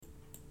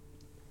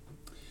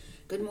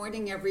Good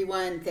morning,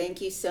 everyone.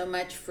 Thank you so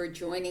much for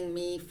joining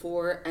me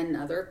for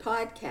another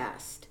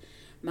podcast.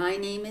 My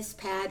name is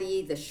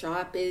Patty. The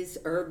shop is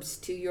Herbs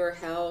to Your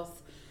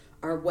Health.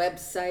 Our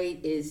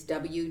website is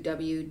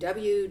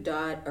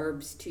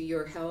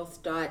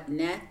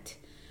www.herbstoyourhealth.net.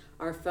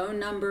 Our phone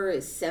number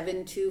is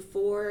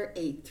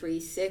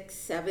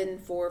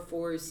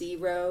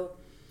 724-836-7440.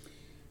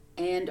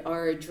 And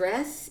our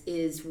address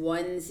is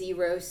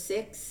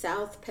 106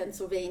 South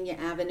Pennsylvania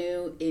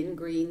Avenue in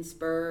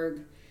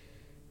Greensburg.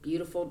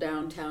 Beautiful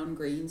downtown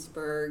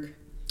Greensburg.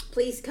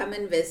 Please come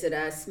and visit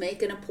us.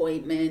 Make an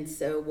appointment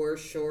so we're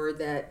sure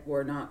that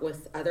we're not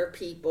with other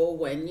people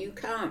when you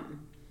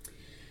come.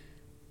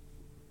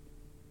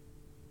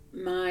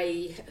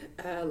 My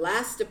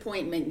last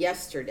appointment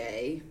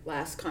yesterday,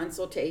 last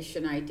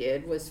consultation I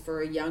did, was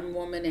for a young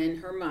woman and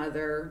her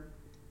mother.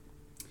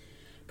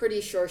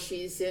 Pretty sure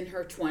she's in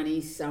her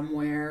 20s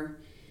somewhere.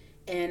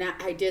 And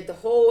I did the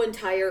whole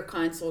entire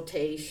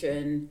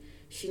consultation.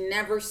 She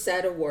never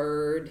said a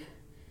word.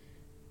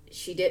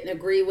 She didn't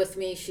agree with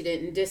me. She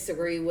didn't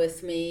disagree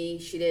with me.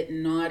 She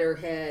didn't nod her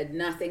head,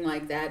 nothing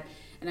like that.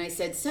 And I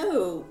said,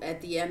 so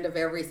at the end of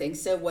everything,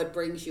 so what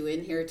brings you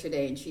in here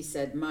today? And she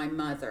said, my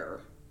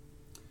mother.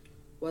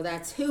 Well,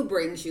 that's who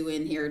brings you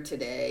in here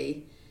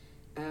today.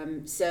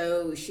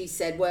 So she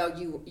said, well,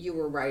 you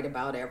were right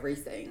about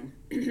everything.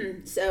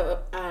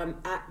 So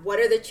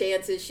what are the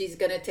chances she's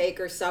going to take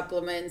her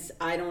supplements?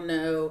 I don't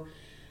know.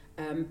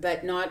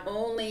 But not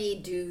only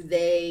do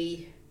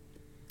they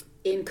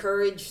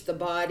encourage the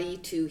body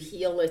to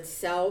heal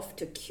itself,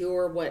 to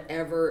cure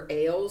whatever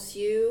ails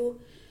you,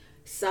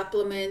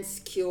 supplements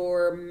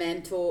cure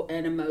mental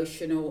and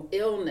emotional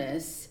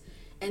illness,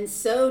 and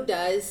so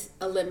does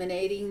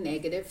eliminating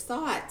negative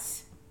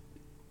thoughts.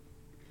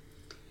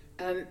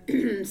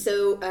 There's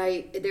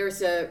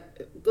a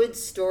good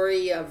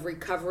story of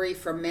recovery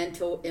from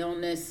mental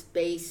illness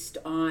based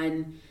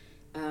on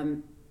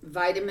the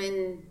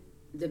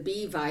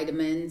B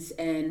vitamins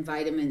and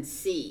vitamin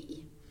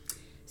C.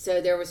 So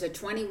there was a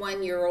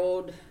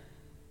 21-year-old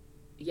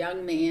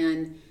young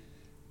man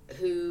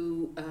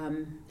who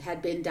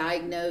had been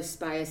diagnosed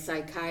by a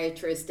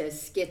psychiatrist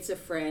as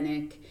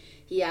schizophrenic.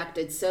 He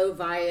acted so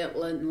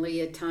violently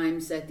at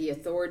times that the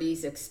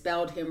authorities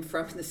expelled him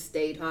from the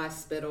state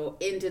hospital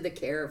into the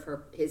care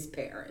of his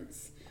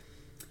parents.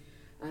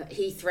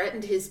 He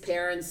threatened his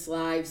parents'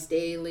 lives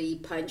daily,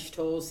 punched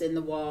holes in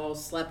the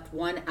walls, slept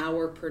 1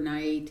 hour per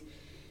night,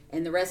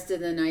 and the rest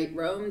of the night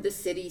roamed the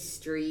city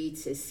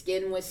streets. His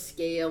skin was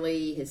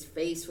scaly, his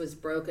face was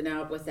broken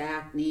out with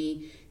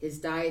acne, his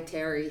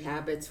dietary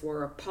habits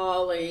were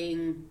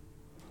appalling.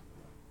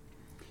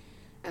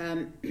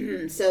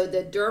 So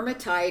the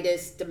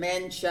dermatitis,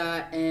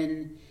 dementia,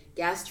 and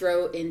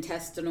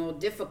gastrointestinal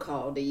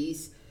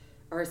difficulties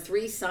are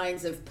 3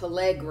 signs of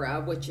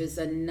pellagra, which is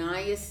a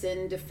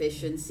niacin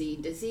deficiency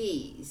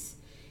disease.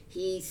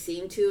 He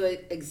seemed to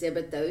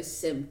exhibit those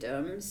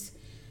symptoms.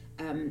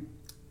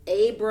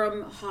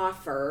 Abram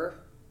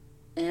Hoffer,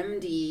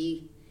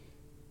 MD,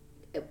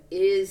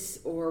 is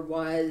or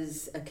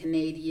was a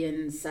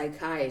Canadian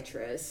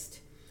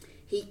psychiatrist.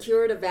 He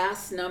cured a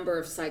vast number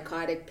of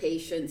psychotic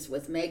patients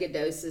with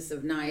megadoses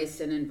of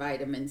niacin and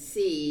vitamin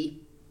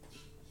C.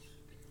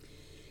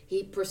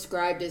 He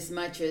prescribed as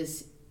much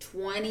as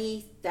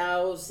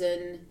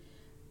 20,000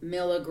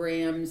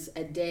 milligrams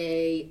a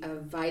day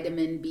of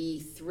vitamin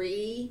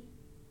B3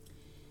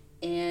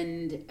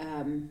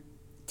 and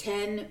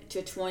 10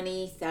 to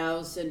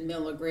 20,000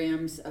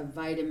 milligrams of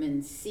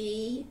vitamin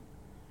C.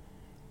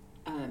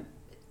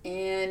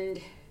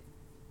 And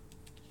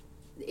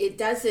it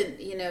doesn't,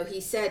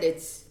 he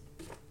said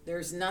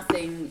there's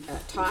nothing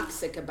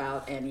toxic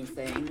about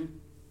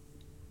anything.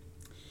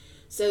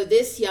 So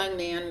this young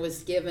man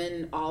was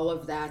given all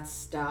of that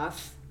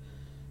stuff.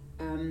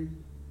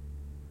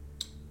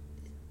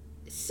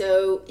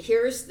 So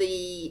here's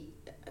the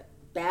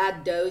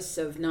bad dose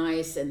of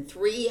niacin,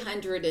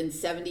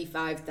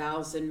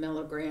 375,000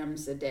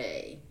 milligrams a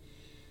day.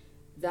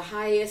 The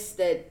highest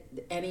that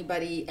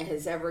anybody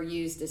has ever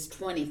used is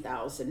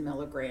 20,000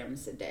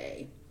 milligrams a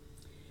day.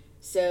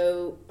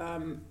 So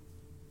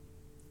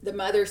the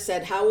mother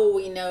said, how will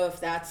we know if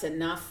that's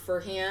enough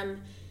for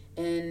him?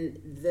 And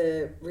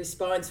the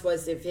response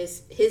was, if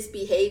his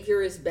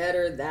behavior is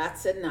better,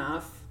 that's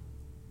enough.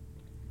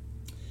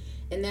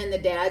 And then the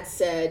dad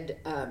said,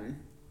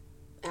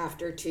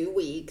 after 2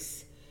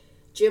 weeks,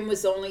 Jim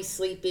was only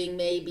sleeping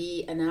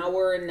maybe an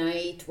hour a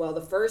night. Well, the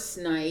first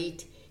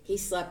night he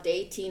slept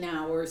 18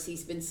 hours.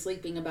 He's been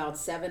sleeping about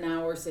 7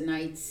 hours a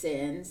night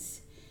since.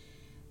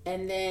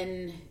 And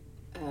then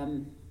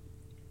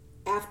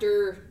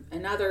after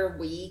another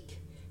week,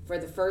 for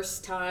the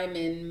first time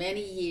in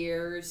many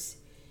years,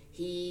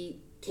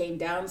 he came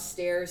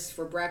downstairs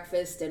for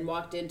breakfast and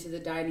walked into the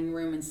dining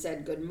room and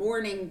said, "Good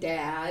morning,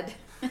 Dad."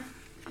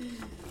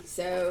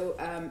 So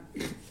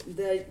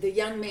the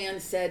young man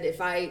said, if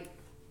I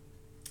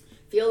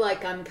feel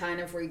like I'm kind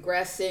of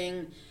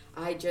regressing,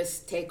 I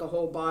just take a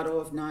whole bottle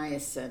of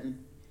niacin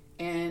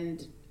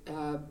and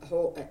a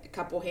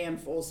couple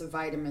handfuls of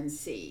vitamin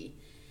C.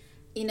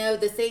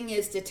 The thing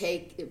is to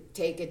take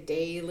it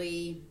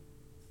daily.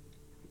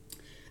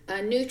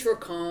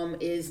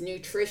 NutriCalm is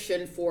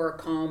nutrition for a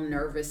calm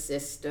nervous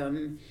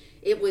system.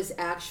 It was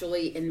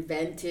actually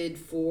invented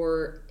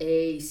for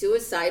a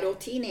suicidal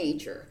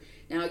teenager.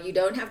 Now, you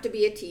don't have to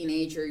be a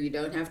teenager. You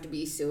don't have to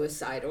be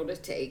suicidal to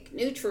take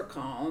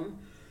NutriCalm.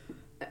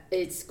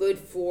 It's good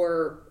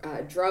for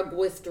drug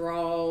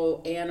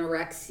withdrawal,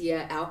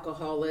 anorexia,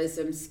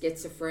 alcoholism,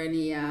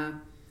 schizophrenia,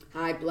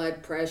 high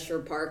blood pressure,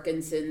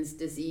 Parkinson's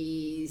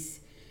disease.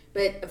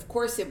 But of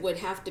course, it would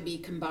have to be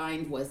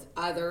combined with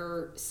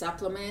other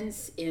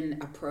supplements in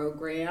a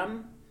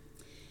program.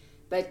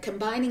 But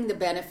combining the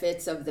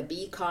benefits of the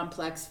B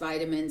complex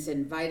vitamins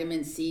and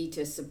vitamin C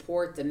to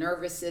support the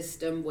nervous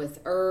system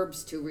with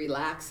herbs to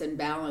relax and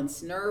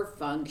balance nerve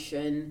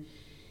function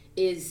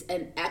is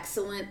an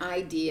excellent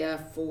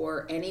idea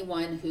for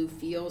anyone who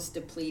feels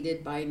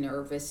depleted by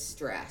nervous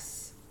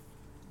stress.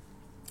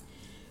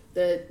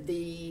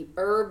 The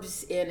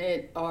herbs in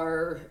it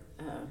are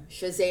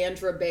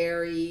Schizandra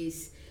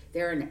berries.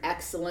 They're an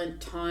excellent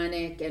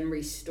tonic and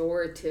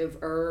restorative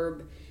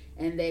herb,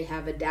 and they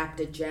have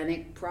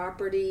adaptogenic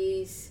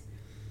properties.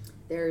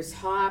 There's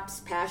hops,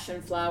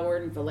 passion flower,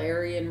 and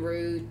valerian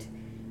root.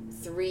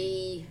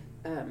 3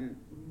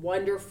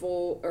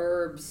 wonderful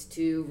herbs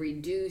to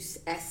reduce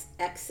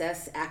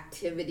excess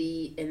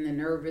activity in the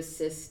nervous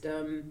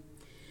system.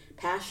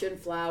 Passion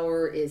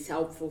flower is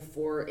helpful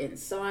for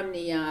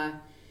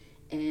insomnia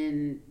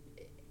and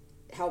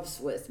helps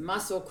with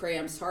muscle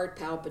cramps, heart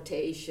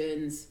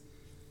palpitations.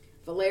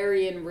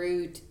 Valerian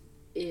root,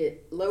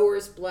 it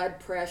lowers blood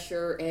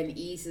pressure and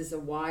eases a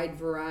wide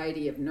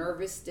variety of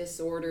nervous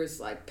disorders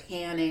like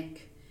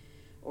panic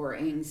or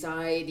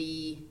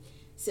anxiety.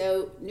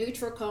 So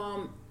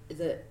NutriCalm,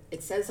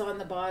 it says on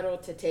the bottle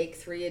to take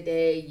 3 a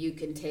day. You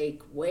can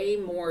take way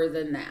more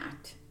than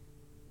that.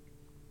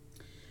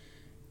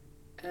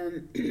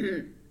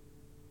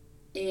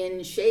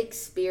 In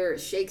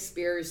Shakespeare's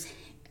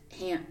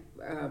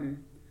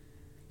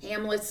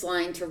Hamlet's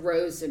line to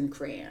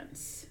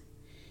Rosencrantz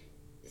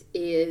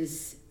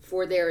is,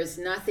 "For there is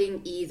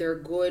nothing either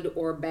good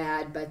or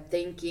bad, but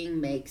thinking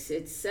makes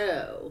it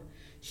so."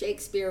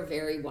 Shakespeare,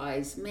 very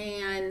wise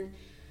man.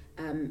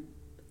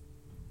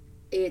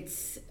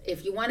 It's,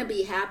 if you want to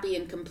be happy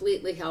and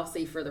completely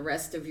healthy for the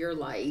rest of your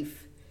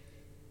life,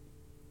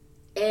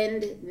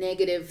 end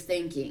negative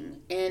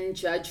thinking, end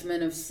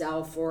judgment of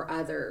self or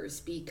others,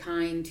 be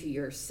kind to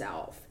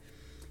yourself.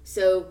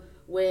 So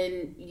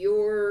when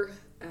you're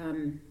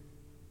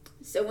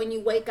when you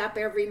wake up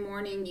every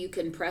morning, you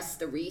can press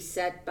the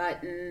reset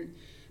button.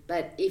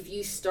 But if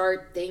you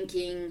start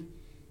thinking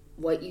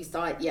what you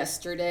thought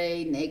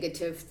yesterday,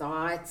 negative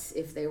thoughts,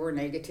 if they were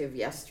negative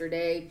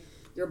yesterday,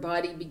 your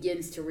body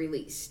begins to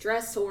release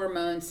stress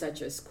hormones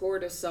such as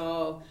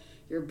cortisol,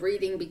 your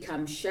breathing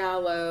becomes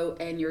shallow,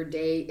 and your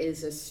day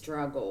is a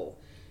struggle.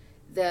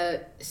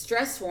 The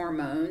stress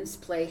hormones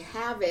play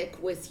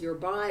havoc with your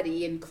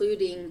body,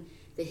 including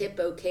the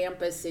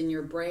hippocampus in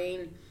your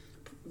brain,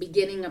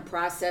 beginning a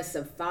process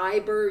of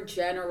fiber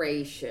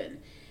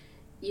generation.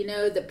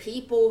 The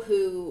people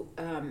who,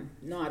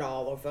 not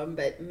all of them,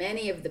 but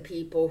many of the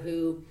people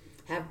who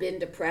have been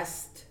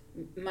depressed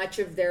much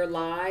of their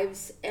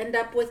lives end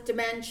up with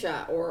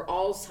dementia or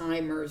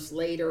Alzheimer's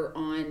later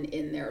on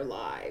in their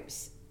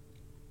lives.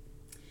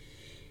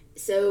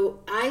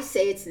 So I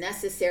say it's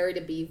necessary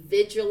to be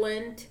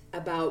vigilant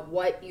about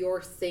what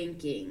you're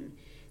thinking.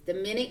 The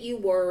minute you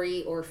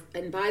worry,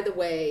 and by the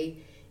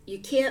way, you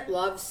can't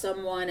love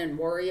someone and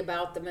worry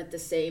about them at the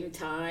same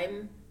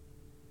time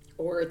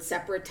or at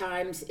separate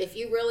times. If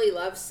you really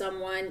love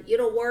someone, you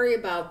don't worry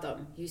about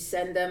them. You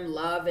send them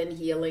love and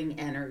healing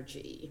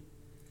energy.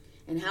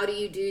 And how do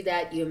you do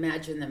that? You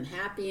imagine them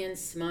happy and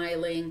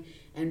smiling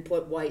and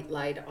put white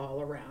light all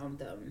around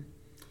them.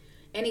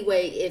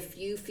 Anyway, if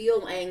you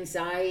feel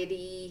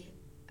anxiety,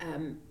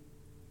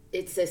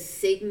 it's a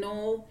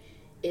signal.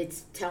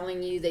 It's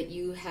telling you that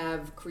you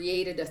have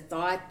created a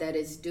thought that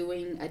is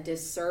doing a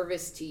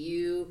disservice to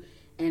you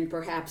and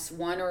perhaps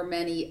one or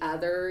many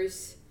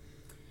others.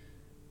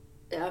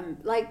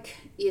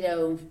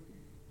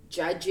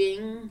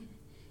 Judging.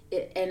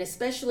 And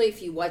especially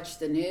if you watch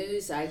the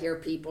news, I hear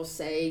people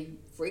say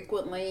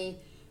frequently,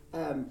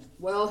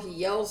 well, he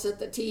yells at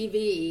the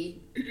TV.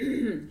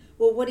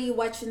 Well, what are you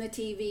watching the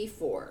TV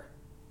for?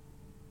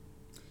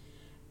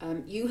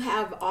 You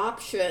have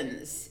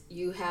options.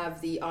 You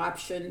have the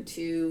option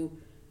to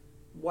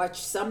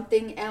watch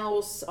something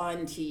else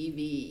on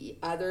TV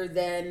other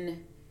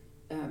than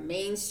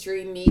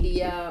mainstream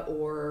media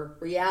or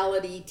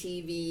reality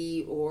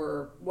TV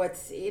or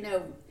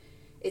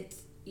it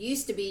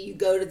used to be you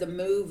go to the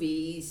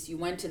movies, you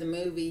went to the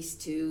movies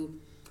to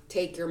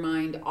take your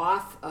mind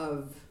off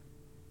of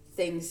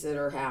things that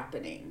are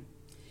happening.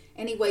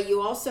 Anyway, you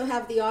also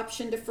have the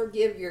option to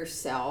forgive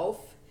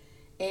yourself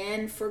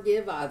and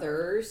forgive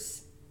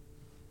others.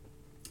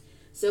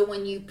 So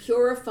when you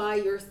purify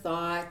your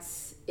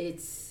thoughts,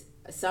 it's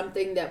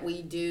something that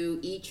we do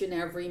each and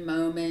every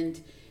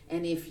moment.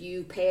 And if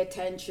you pay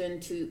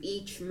attention to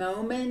each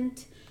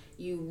moment,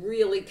 you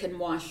really can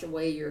wash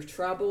away your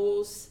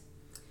troubles.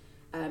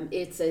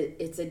 It's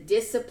a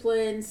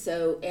discipline,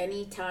 so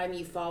anytime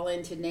you fall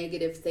into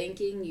negative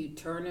thinking, you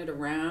turn it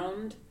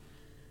around.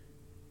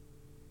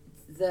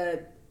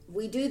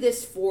 We do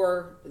this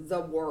for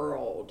the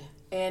world,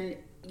 and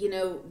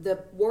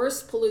the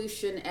worst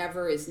pollution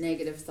ever is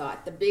negative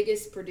thought. The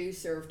biggest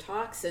producer of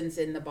toxins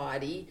in the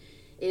body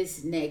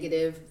is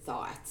negative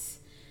thoughts.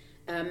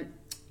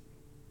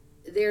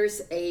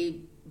 There's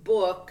a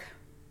book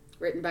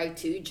written by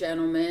two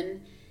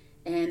gentlemen,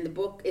 and the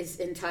book is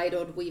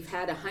entitled, "We've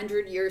Had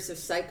 100 Years of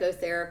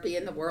Psychotherapy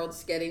and the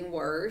World's Getting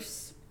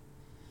Worse."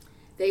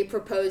 They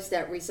propose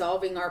that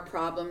resolving our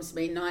problems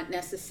may not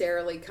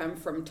necessarily come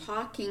from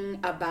talking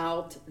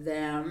about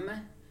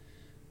them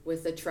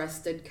with a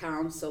trusted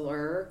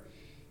counselor.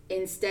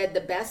 Instead,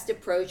 the best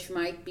approach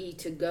might be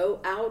to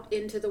go out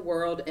into the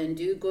world and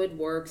do good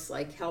works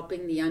like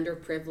helping the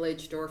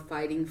underprivileged or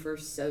fighting for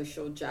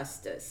social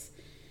justice.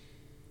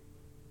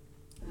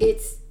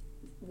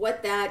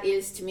 What that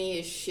is to me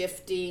is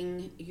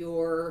shifting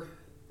your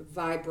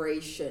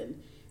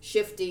vibration,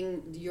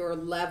 shifting your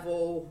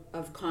level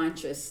of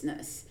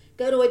consciousness.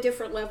 Go to a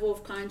different level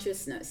of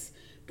consciousness.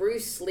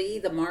 Bruce Lee,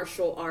 the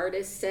martial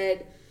artist,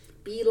 said,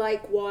 "Be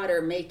like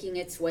water making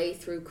its way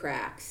through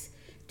cracks.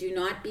 Do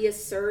not be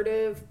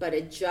assertive, but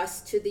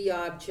adjust to the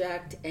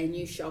object, and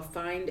you shall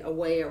find a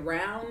way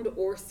around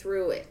or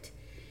through it.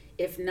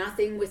 If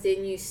nothing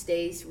within you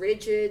stays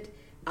rigid,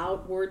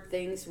 outward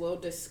things will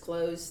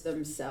disclose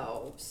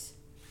themselves."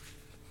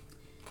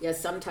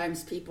 Yes,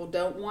 sometimes people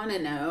don't want to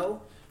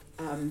know.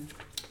 I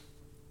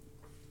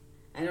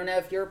don't know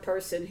if you're a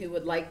person who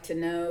would like to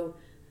know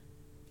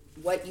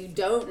what you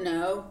don't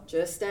know.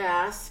 Just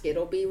ask.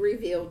 It'll be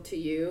revealed to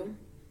you.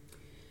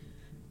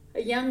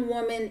 A young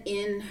woman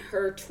in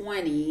her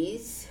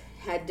 20s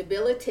had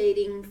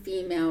debilitating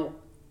female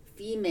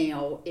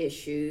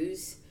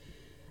issues.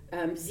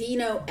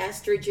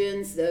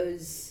 Xenoestrogens,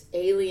 those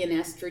alien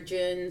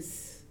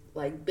estrogens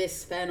like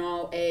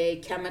bisphenol A,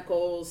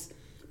 chemicals,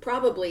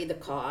 probably the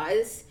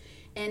cause.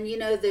 And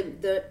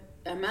the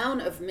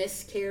amount of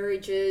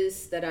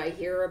miscarriages that I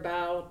hear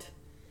about,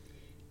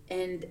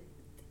 and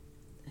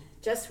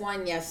just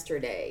one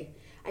yesterday,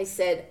 I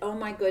said, "Oh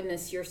my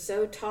goodness, you're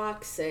so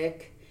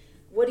toxic.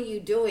 What are you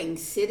doing,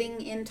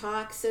 sitting in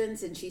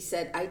toxins?" And she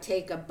said, "I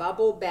take a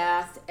bubble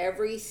bath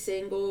every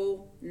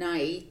single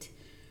night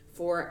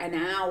for an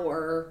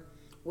hour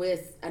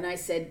and I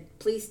said,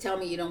 "Please tell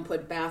me you don't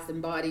put Bath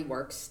and Body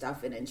Works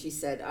stuff in it." And she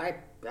said,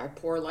 I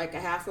pour like a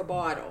half a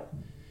bottle.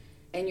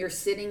 And you're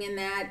sitting in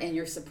that and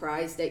you're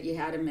surprised that you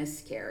had a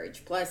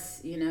miscarriage.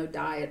 Plus,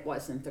 diet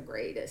wasn't the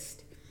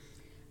greatest.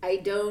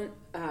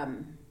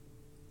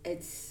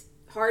 It's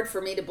hard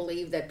for me to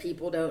believe that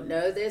people don't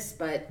know this,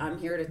 but I'm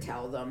here to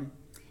tell them.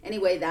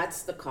 Anyway,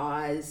 that's the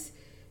cause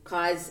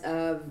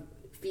of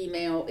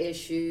female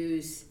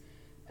issues.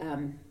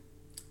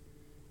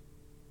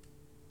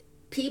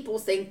 People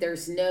think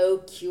there's no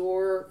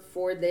cure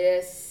for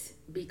this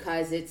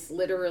because it's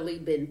literally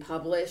been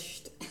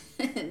published.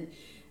 And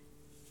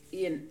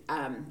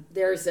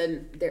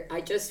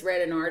I just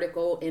read an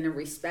article in a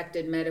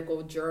respected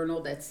medical journal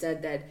that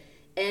said that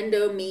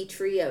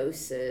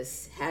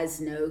endometriosis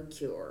has no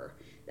cure.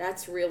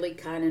 That's really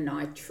kind of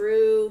not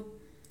true.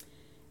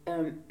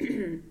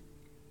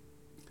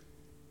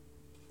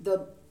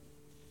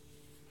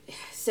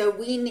 So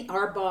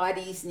our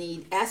bodies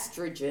need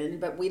estrogen,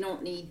 but we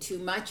don't need too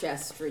much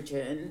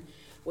estrogen,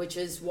 which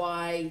is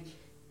why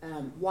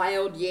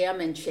wild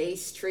yam and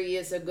chaste tree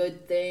is a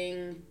good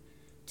thing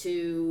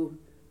to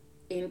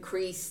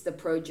increase the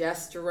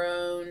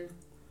progesterone.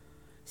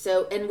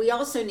 And we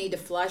also need to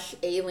flush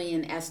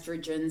alien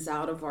estrogens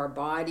out of our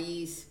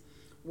bodies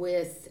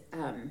with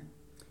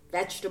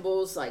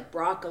vegetables like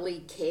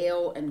broccoli,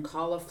 kale, and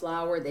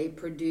cauliflower. They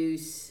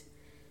produce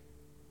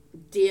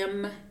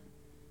DIM.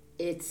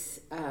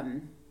 It's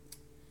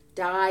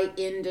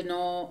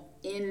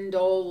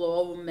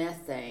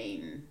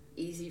diindolylmethane.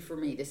 Easy for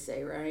me to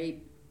say,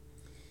 right?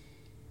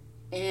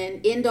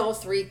 And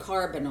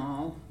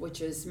indole-3-carbinol,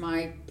 which is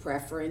my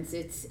preference.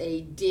 It's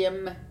a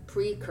DIM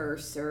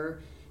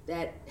precursor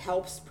that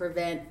helps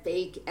prevent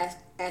fake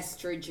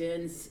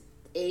estrogens,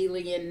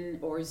 alien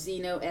or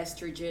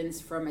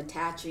xenoestrogens from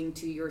attaching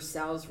to your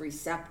cell's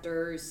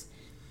receptors.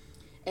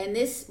 And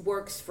this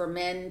works for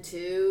men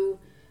too,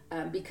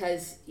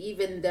 because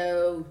even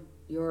though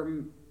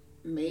your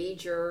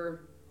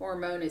major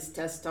hormone is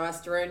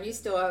testosterone, you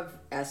still have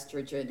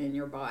estrogen in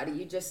your body.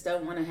 You just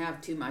don't want to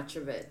have too much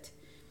of it.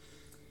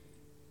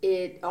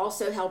 It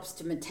also helps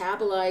to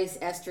metabolize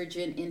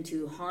estrogen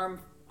into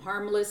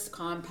harmless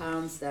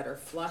compounds that are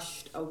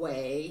flushed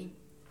away.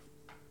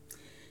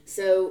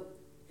 So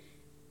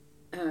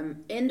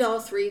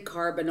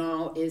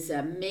indole-3-carbinol is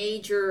a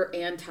major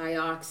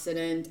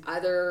antioxidant.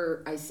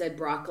 I said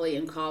broccoli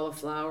and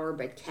cauliflower,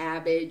 but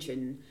cabbage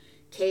and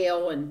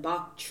kale and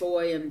bok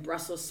choy and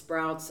Brussels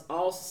sprouts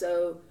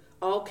also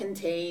all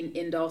contain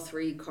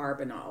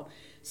indole-3-carbinol.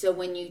 So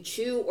when you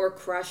chew or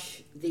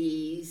crush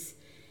these,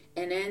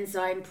 An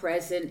enzyme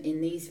present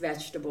in these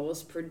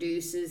vegetables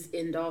produces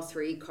indole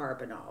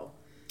 3-carbinol.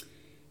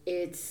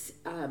 It's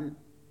a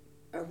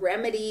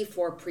remedy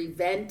for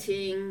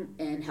preventing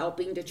and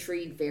helping to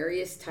treat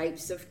various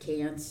types of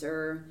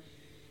cancer.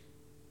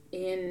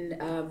 In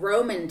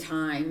Roman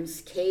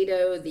times,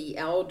 Cato the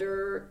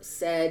Elder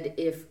said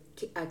if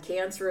a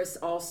cancerous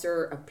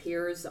ulcer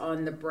appears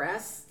on the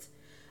breast,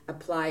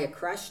 apply a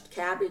crushed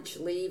cabbage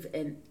leaf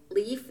and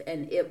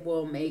it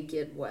will make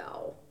it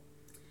well.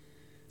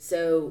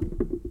 So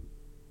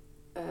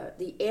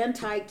the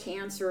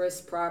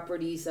anti-cancerous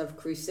properties of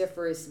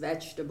cruciferous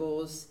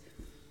vegetables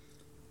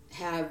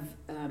have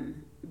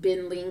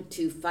been linked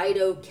to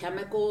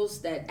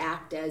phytochemicals that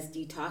act as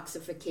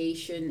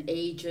detoxification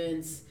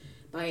agents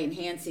by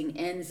enhancing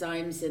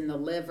enzymes in the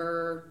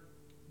liver,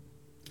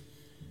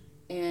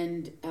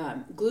 and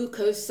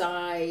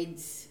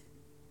glucosides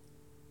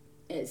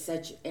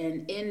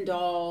and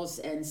indoles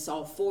and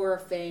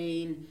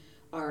sulforaphane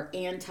are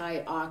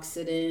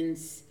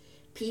antioxidants.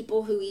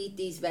 People who eat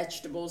these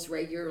vegetables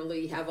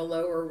regularly have a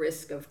lower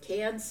risk of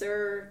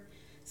cancer,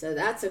 so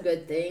that's a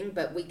good thing.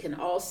 But we can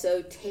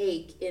also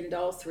take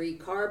indole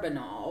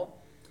 3-carbinol,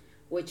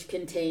 which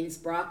contains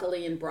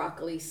broccoli and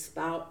broccoli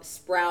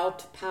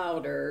sprout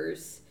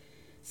powders.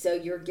 So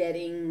you're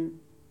getting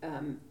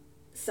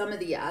some of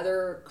the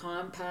other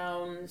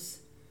compounds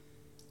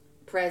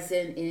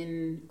present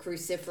in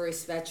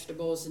cruciferous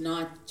vegetables,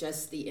 not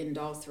just the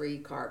indole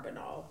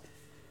 3-carbinol.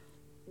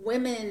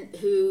 Women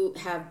who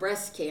have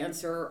breast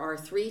cancer are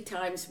 3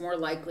 times more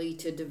likely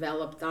to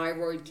develop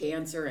thyroid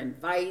cancer and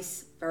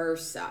vice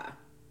versa.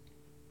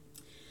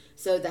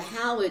 So the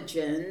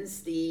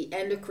halogens, the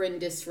endocrine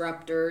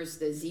disruptors,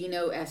 the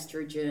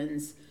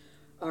xenoestrogens,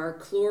 are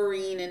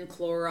chlorine and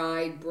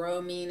chloride,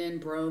 bromine and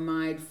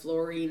bromide,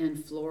 fluorine and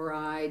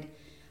fluoride.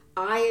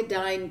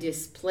 Iodine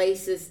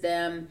displaces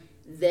them.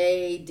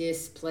 They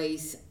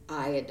displace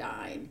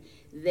iodine.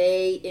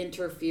 They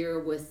interfere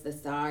with the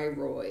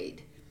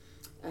thyroid.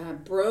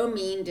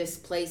 Bromine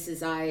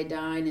displaces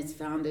iodine. It's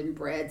found in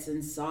breads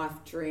and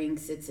soft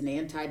drinks. It's an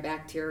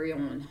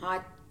antibacterial in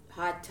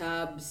hot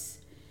tubs.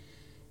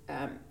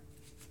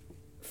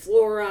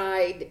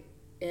 Fluoride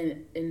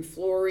and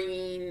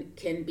fluorine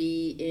can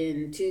be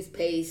in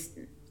toothpaste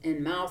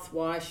and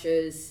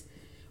mouthwashes.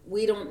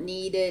 We don't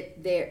need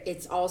it there.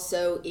 It's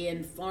also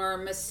in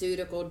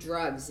pharmaceutical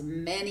drugs,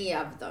 many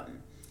of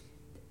them.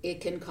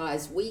 It can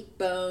cause weak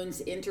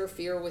bones,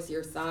 interfere with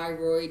your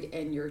thyroid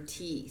and your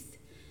teeth.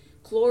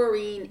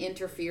 Chlorine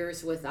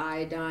interferes with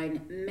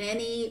iodine.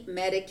 Many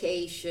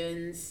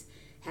medications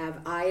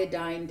have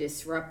iodine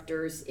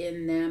disruptors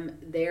in them.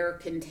 They're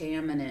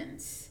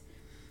contaminants.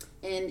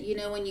 And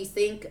when you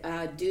think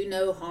do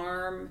no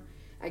harm,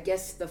 I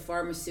guess the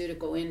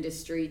pharmaceutical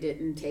industry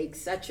didn't take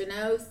such an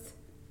oath.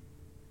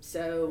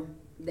 So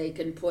they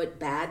can put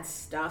bad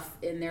stuff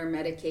in their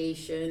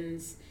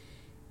medications.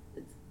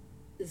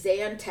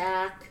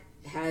 Zantac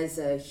has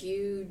a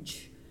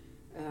huge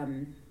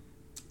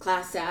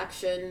class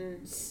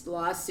action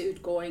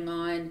lawsuit going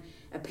on.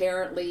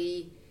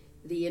 Apparently,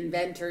 the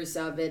inventors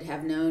of it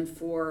have known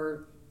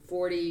for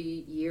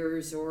 40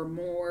 years or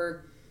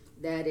more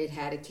that it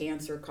had a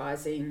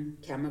cancer-causing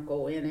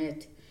chemical in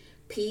it.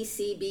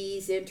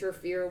 PCBs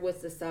interfere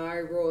with the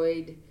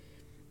thyroid.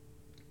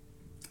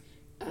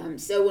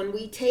 So when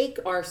we take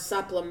our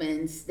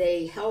supplements,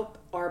 they help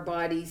our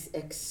bodies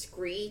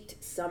excrete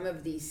some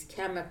of these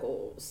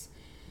chemicals.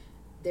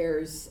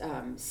 There's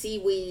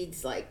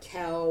seaweeds like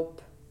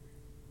kelp,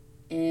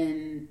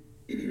 and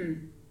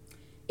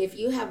if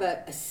you have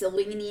a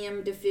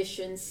selenium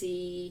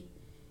deficiency,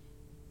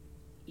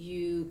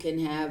 you can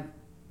have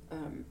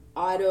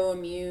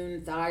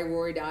autoimmune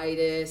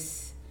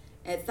thyroiditis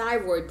and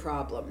thyroid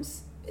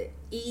problems.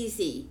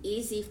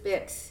 Easy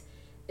fix.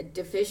 A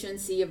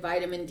deficiency of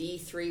vitamin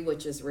D3,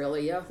 which is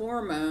really a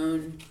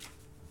hormone.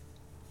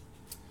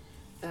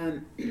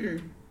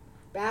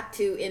 Back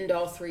to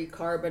indole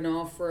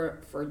 3-carbinol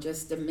for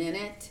just a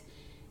minute.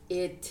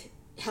 It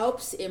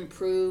helps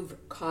improve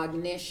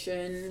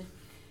cognition.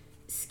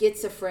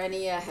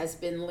 Schizophrenia has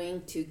been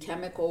linked to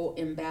chemical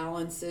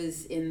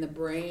imbalances in the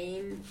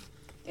brain.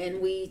 And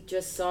we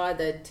just saw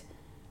that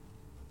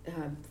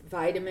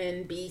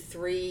vitamin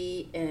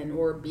B3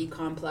 or B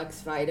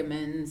complex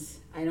vitamins,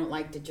 I don't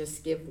like to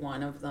just give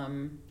one of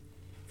them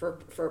for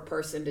a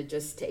person to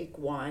just take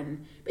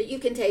one. But you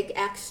can take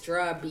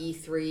extra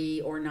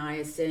B3 or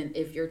niacin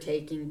if you're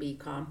taking B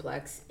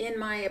complex, in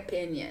my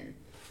opinion.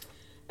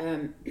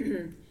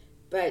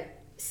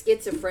 But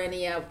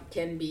schizophrenia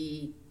can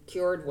be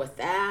cured with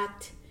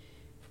that.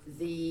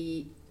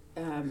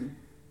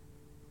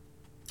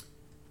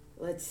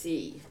 Let's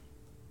see,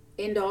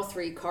 indole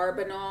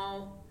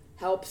 3-carbinol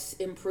helps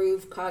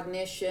improve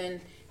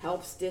cognition,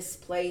 helps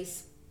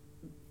displace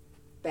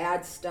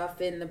bad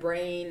stuff in the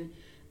brain.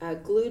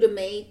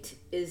 Glutamate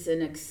is an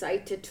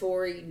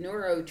excitatory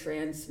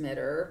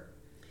neurotransmitter.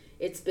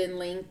 It's been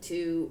linked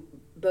to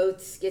both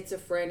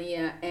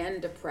schizophrenia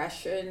and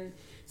depression.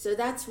 So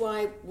that's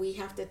why we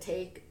have to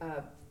take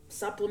a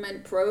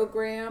supplement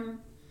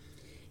program.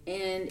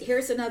 And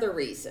here's another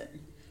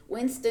reason.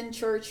 Winston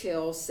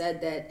Churchill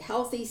said that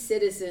healthy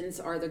citizens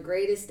are the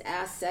greatest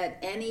asset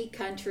any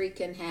country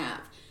can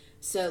have.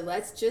 So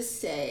let's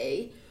just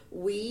say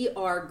we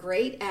are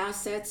great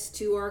assets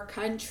to our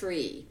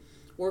country.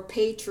 We're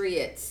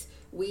patriots.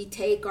 We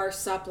take our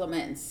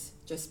supplements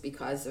just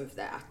because of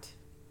that.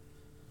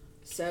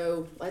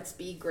 So let's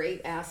be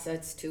great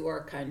assets to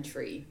our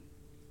country.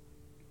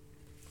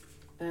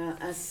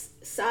 A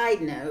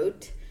side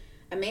note,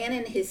 a man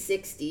in his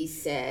 60s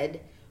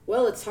said,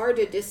 well, it's hard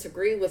to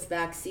disagree with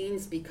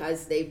vaccines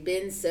because they've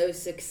been so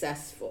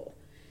successful.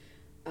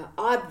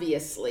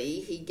 Obviously,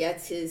 he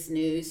gets his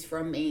news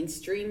from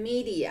mainstream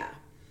media,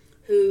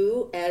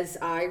 who, as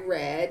I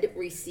read,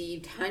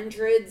 received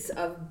hundreds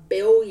of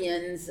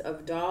billions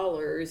of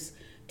dollars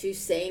to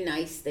say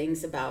nice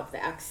things about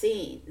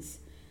vaccines.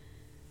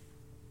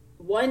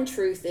 One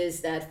truth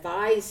is that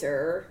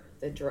Pfizer,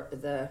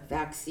 the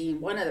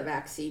vaccine, one of the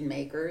vaccine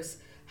makers,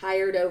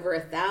 hired over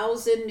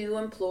 1,000 new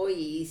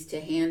employees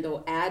to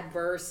handle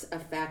adverse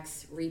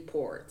effects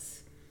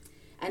reports.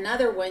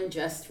 Another one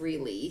just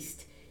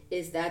released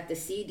is that the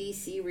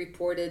CDC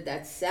reported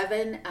that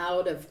 7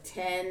 out of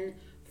 10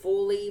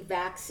 fully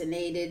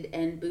vaccinated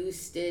and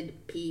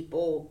boosted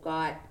people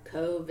got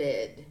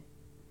COVID.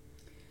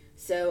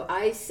 So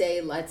I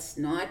say let's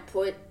not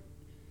put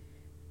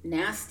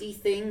nasty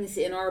things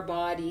in our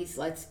bodies.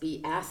 Let's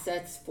be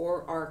assets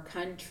for our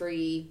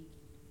country,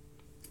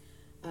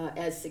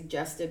 as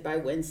suggested by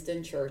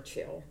Winston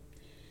Churchill.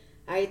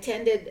 I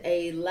attended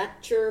a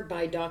lecture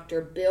by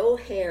Dr. Bill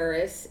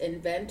Harris,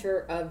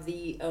 inventor of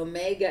the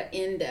Omega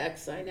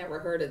Index. I never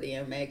heard of the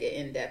Omega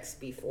Index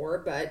before,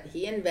 but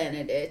he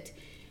invented it.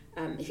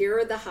 Here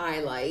are the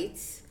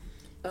highlights.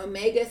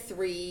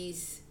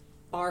 Omega-3s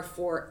are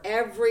for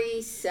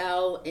every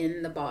cell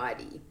in the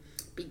body.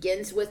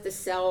 Begins with the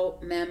cell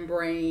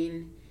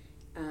membrane.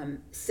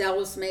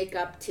 Cells make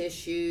up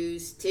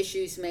tissues,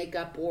 tissues make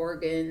up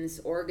organs,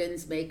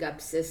 organs make up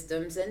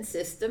systems, and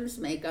systems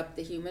make up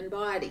the human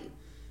body.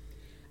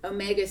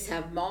 Omegas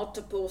have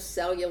multiple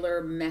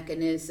cellular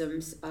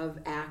mechanisms of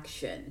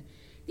action.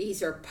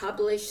 These are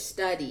published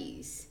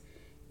studies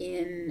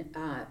in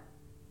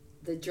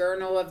the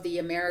Journal of the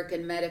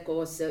American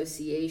Medical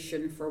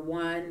Association for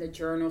one, the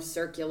Journal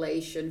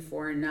Circulation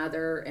for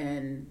another,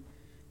 and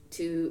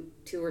two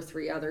or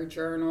three other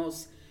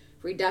journals.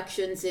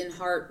 Reductions in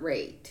heart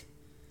rate,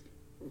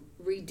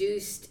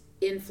 reduced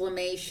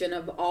inflammation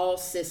of all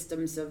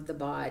systems of the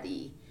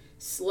body,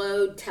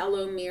 slowed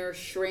telomere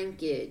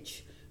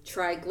shrinkage,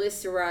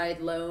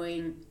 triglyceride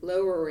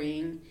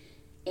lowering,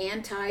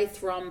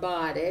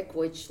 antithrombotic,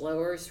 which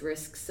lowers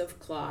risks of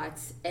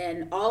clots,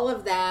 and all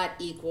of that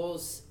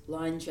equals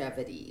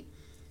longevity.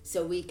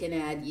 So we can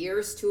add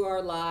years to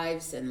our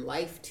lives and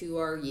life to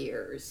our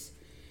years.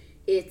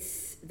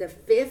 It's the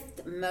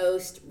 5th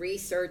most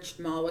researched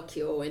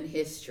molecule in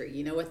history.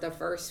 You know what the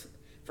first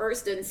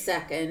and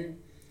second,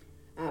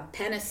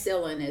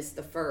 penicillin is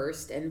the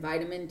first, and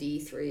vitamin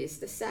D3 is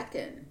the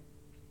second.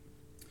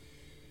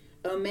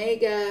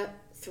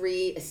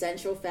 Omega-3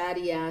 essential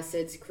fatty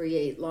acids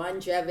create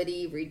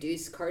longevity,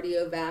 reduce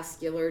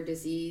cardiovascular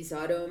disease,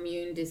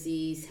 autoimmune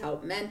disease,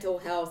 help mental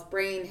health,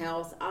 brain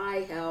health,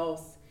 eye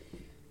health.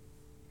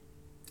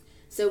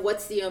 So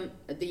what's the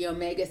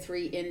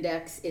omega-3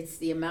 index? It's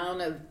the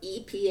amount of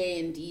EPA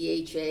and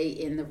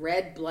DHA in the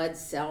red blood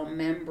cell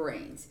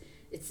membranes.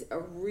 It's a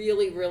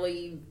really,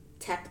 really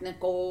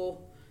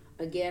technical,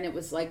 again, it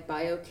was like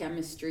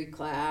biochemistry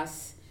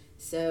class.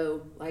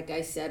 So like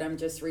I said, I'm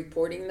just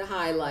reporting the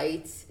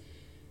highlights.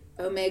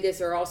 Omegas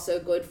are also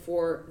good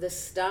for the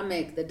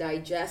stomach, the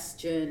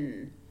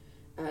digestion,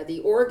 the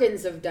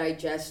organs of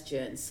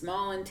digestion,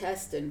 small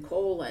intestine,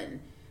 colon,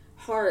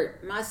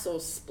 heart,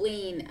 muscles,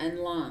 spleen, and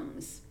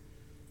lungs.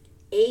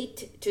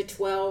 8 to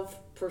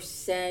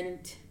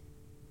 12%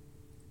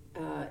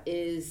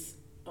 is,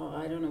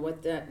 I don't know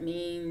what that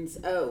means.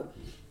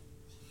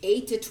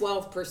 8 to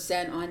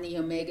 12% on the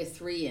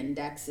omega-3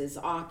 index is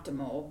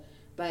optimal,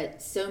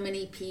 but so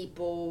many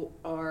people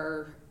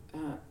are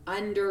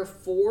under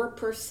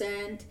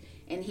 4%,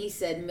 and he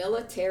said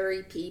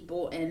military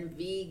people and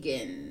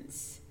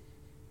vegans.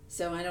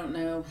 So I don't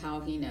know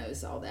how he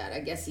knows all that. I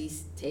guess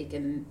he's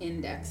taken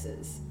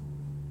indexes.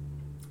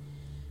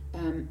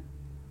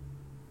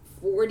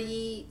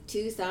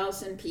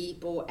 42,000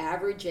 people,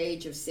 average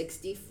age of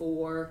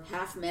 64,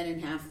 half men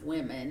and half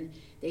women.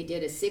 They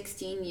did a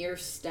 16-year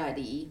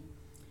study.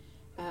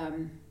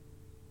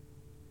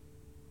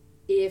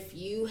 If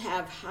you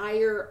have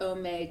higher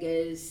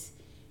omegas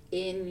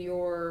in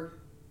your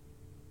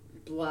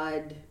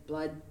red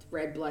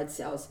blood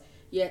cells,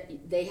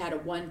 yet they had a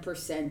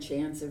 1%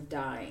 chance of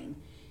dying.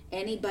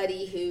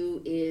 Anybody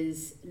who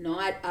is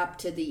not up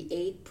to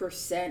the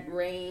 8%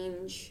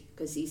 range,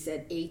 because he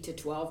said 8 to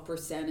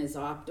 12% is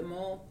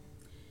optimal,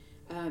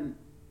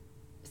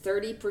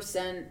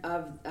 30%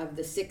 of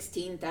the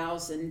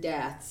 16,000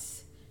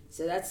 deaths,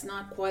 so that's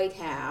not quite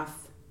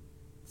half,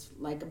 it's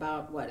like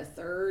about, a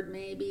third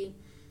maybe?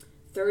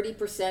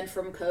 30%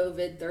 from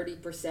COVID,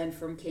 30%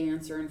 from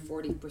cancer, and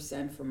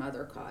 40% from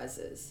other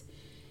causes.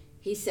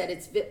 He said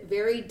it's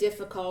very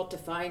difficult to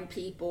find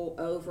people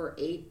over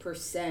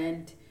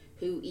 8%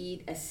 who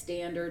eat a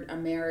standard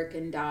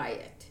American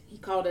diet. He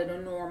called it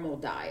a normal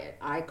diet.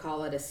 I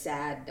call it a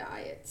SAD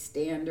diet,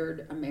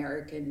 standard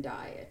American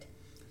diet.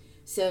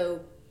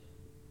 So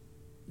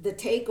the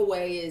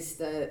takeaway is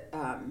that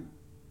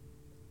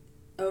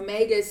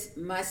omegas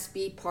must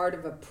be part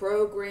of a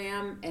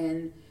program,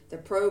 and the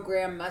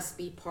program must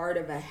be part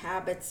of a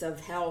habits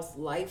of health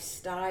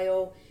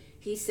lifestyle.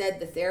 He said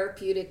the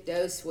therapeutic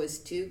dose was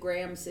 2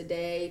 grams a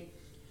day.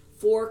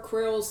 4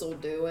 krills will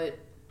do it.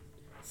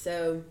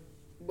 So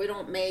we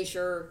don't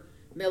measure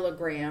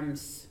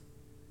milligrams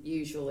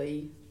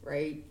usually,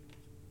 right?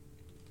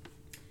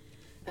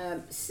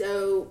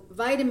 So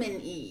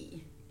vitamin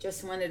E,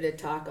 just wanted to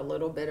talk a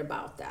little bit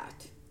about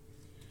that.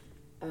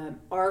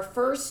 Our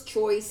first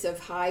choice of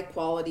high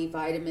quality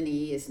vitamin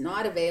E is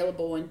not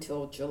available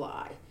until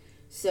July.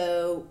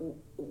 So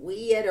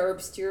we at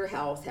Herbs to Your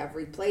Health have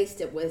replaced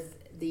it with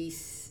the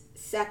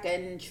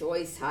second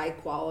choice high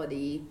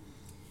quality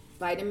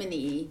vitamin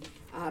E,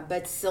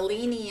 but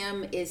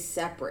selenium is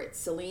separate.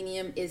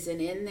 Selenium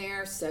isn't in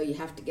there, so you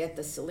have to get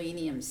the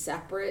selenium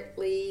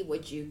separately,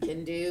 which you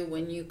can do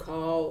when you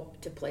call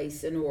to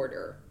place an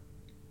order.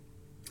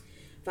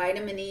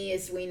 Vitamin E,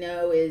 as we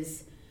know,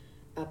 is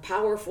a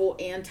powerful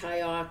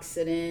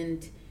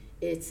antioxidant.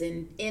 It's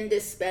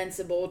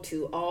indispensable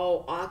to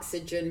all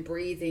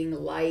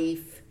oxygen-breathing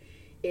life.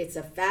 It's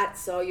a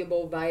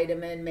fat-soluble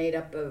vitamin made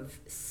up of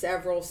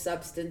several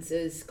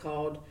substances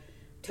called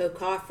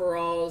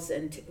tocopherols,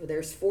 and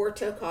there's 4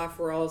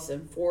 tocopherols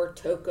and 4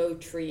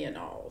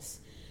 tocotrienols.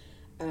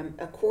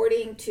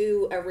 According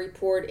to a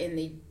report in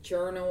the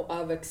Journal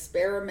of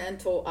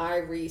Experimental Eye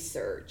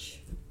Research,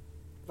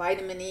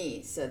 vitamin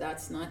E, so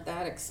that's not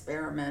that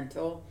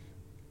experimental,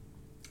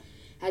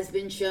 has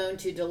been shown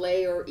to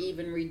delay or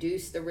even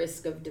reduce the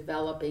risk of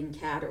developing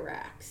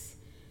cataracts.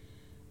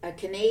 A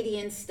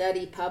Canadian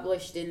study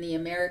published in the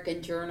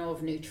American Journal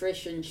of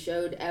Nutrition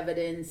showed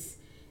evidence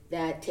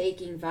that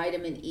taking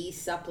vitamin E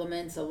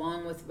supplements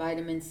along with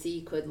vitamin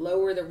C could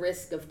lower the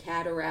risk of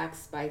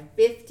cataracts by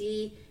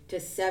 50 to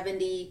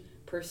 70%.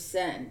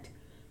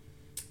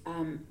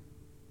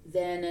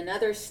 Then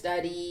another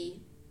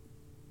study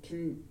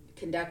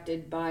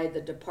conducted by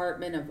the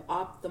Department of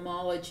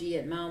Ophthalmology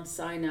at Mount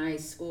Sinai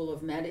School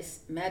of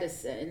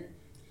Medicine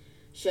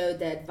showed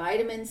that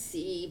vitamin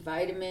C,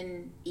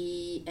 vitamin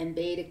E, and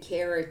beta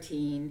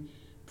carotene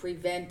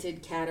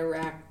prevented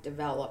cataract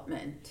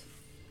development.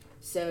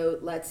 So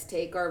let's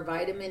take our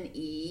vitamin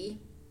E.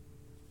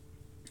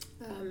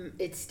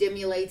 It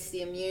stimulates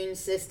the immune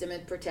system.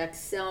 It protects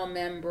cell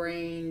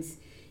membranes.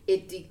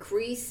 It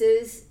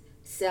decreases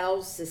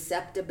cells'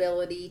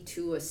 susceptibility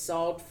to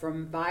assault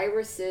from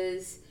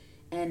viruses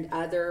and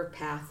other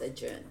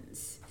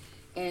pathogens.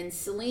 And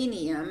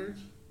selenium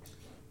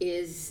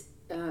is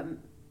an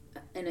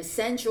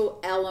essential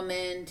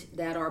element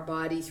that our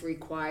bodies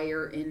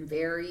require in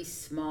very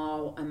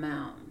small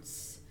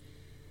amounts.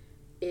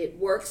 It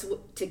works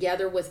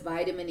together with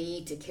vitamin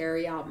E to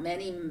carry out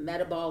many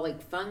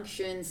metabolic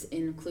functions,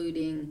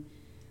 including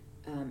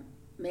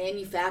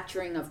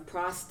manufacturing of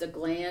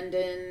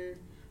prostaglandin,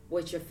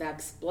 which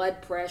affects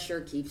blood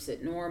pressure, keeps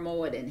it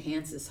normal, it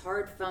enhances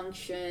heart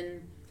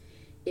function.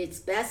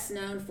 It's best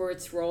known for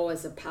its role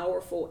as a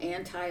powerful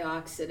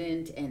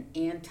antioxidant and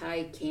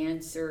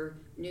anti-cancer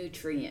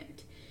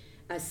nutrient.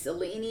 A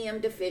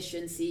selenium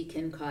deficiency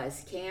can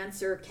cause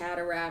cancer,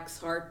 cataracts,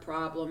 heart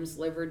problems,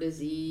 liver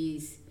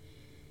disease.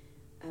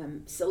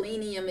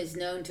 Selenium is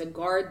known to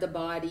guard the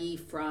body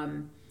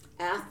from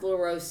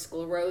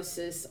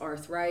atherosclerosis,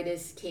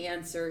 arthritis,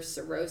 cancer,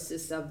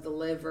 cirrhosis of the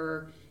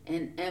liver,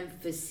 and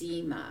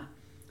emphysema.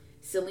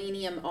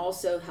 Selenium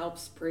also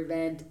helps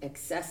prevent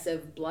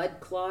excessive blood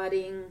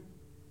clotting.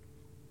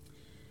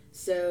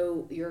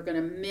 So you're going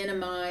to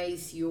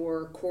minimize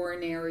your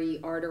coronary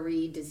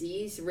artery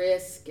disease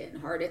risk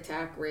and heart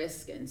attack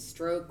risk and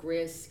stroke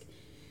risk.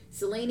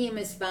 Selenium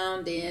is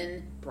found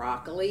in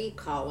broccoli,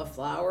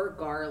 cauliflower,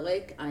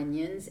 garlic,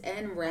 onions,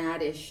 and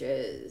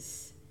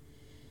radishes.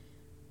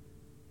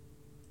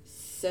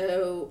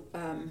 So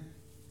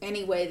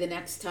anyway, the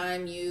next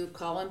time you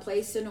call and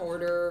place an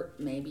order,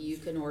 maybe you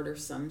can order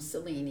some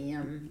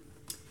selenium.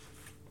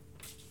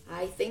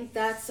 I think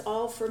that's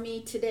all for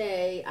me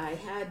today. I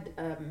had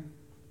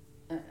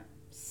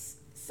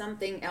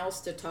something else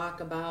to talk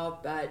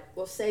about, but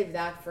we'll save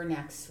that for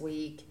next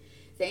week.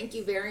 Thank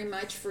you very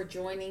much for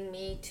joining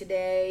me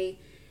today.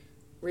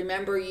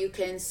 Remember, you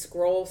can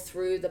scroll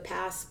through the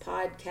past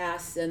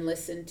podcasts and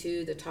listen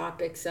to the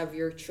topics of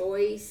your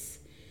choice.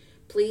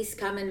 Please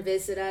come and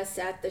visit us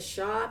at the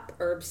shop,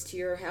 Herbs to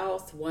Your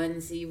Health,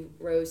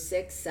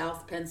 106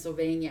 South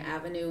Pennsylvania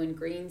Avenue in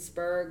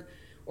Greensburg,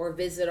 or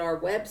visit our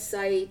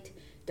website,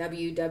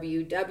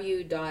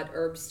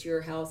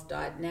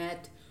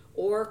 www.herbstoyourhealth.net,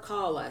 or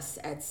call us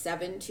at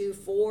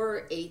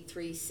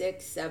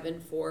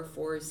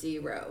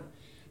 724-836-7440.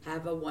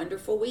 Have a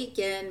wonderful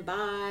weekend.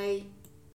 Bye.